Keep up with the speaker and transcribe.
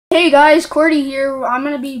Hey guys, Cordy here. I'm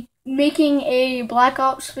gonna be making a Black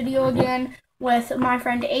Ops video again with my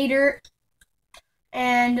friend Ader,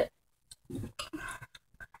 and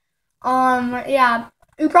yeah,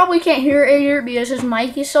 you probably can't hear Ader because his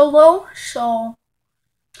mic is so low. So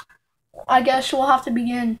I guess we'll have to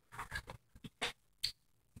begin.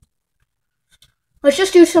 Let's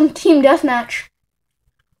just do some team deathmatch.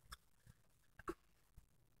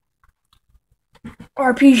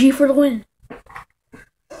 RPG for the win.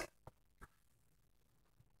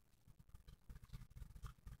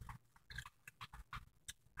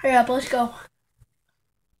 Hurry up, let's go.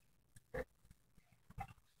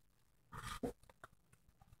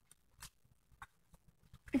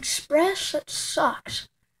 Express? That sucks.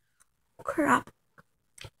 Crap.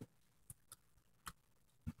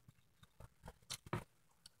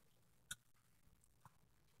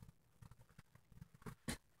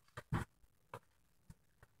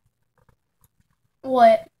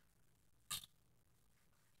 What?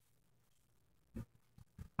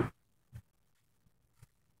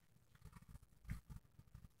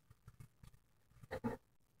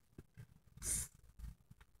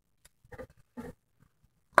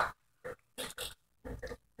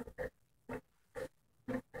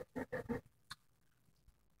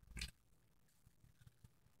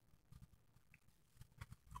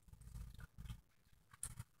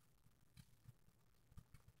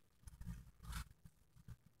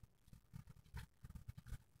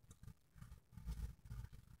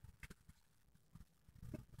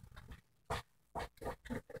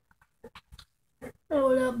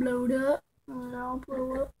 Blow it up, blow it up. I'll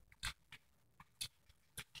blow up.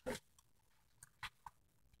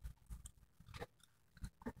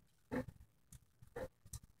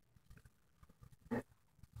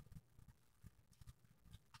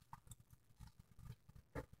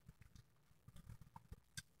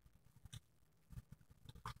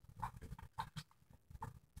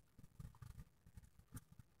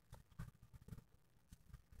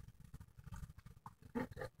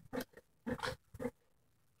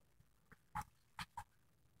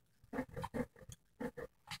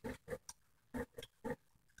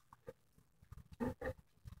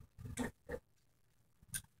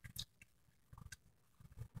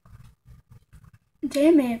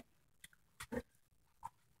 Damn it.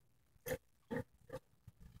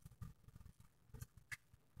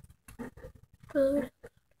 Blow it.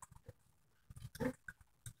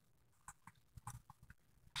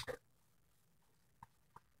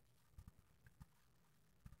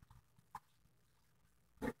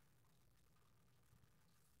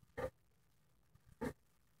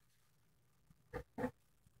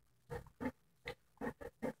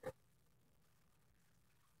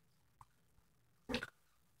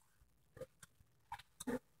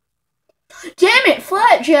 Damn it,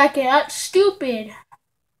 flat jacket. That's stupid.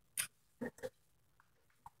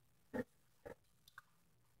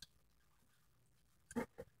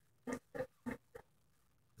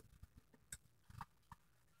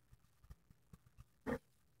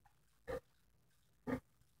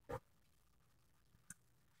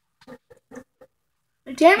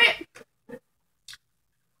 Damn it.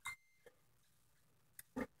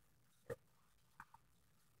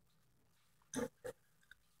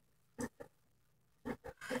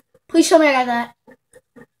 Please tell me I got that.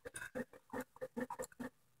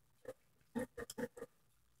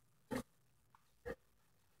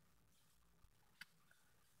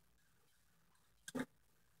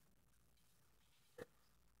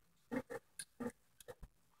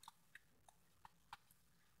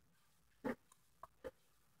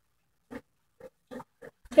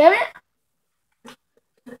 Damn it.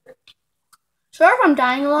 Sorry if I'm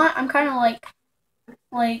dying a lot. I'm kind of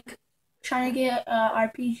like trying to get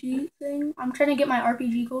RPG thing. I'm trying to get my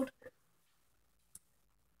RPG code.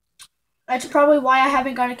 That's probably why I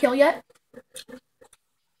haven't got a kill yet.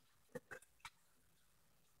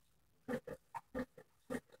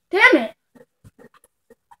 Damn it.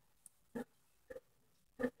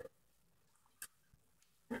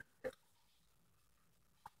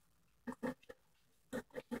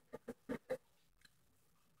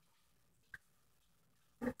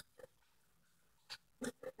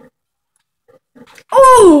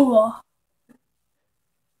 Oh!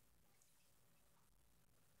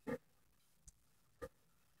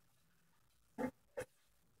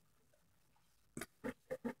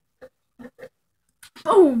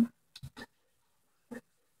 Boom.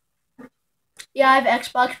 Yeah, I have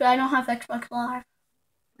Xbox, but I don't have Xbox Live.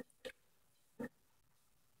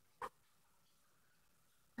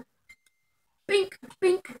 Bink,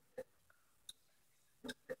 bink.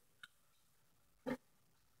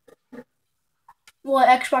 What,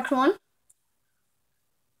 Xbox One?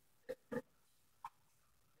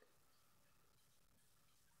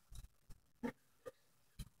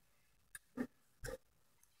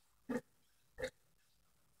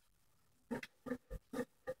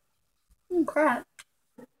 crap.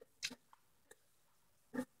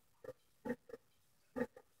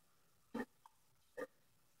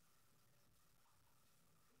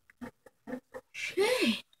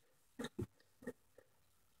 Shit.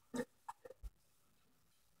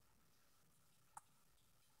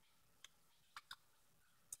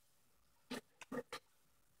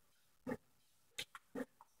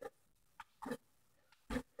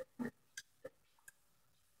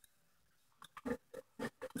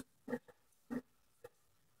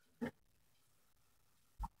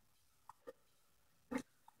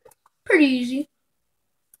 Pretty easy.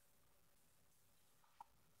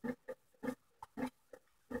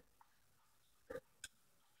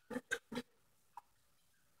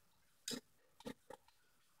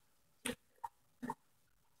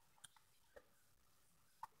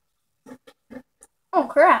 Oh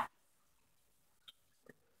crap.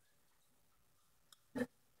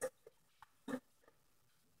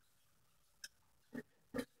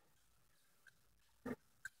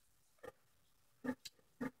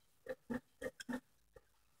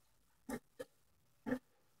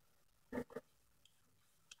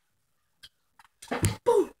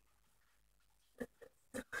 Boom.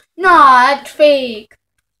 Nah, that's fake.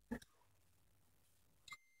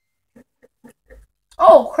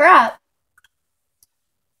 Oh crap.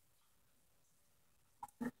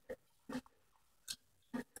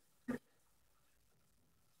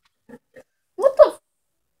 What the?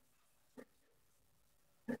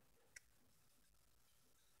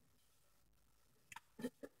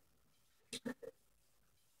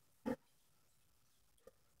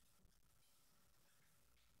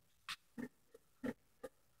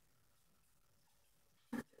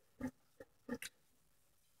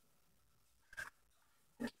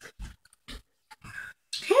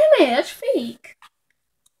 Damn it, that's fake.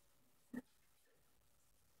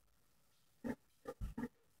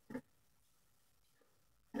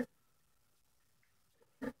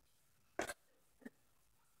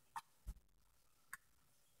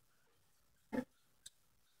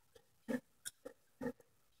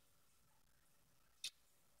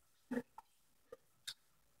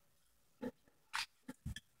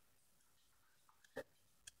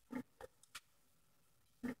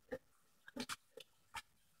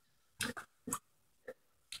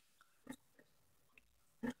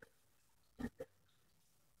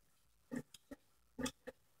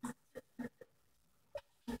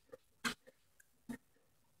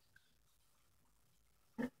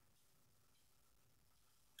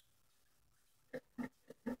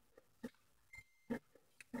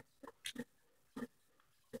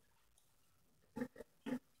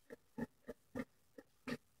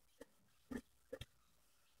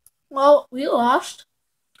 Well, we lost.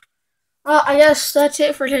 Well, I guess that's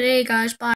it for today, guys. Bye.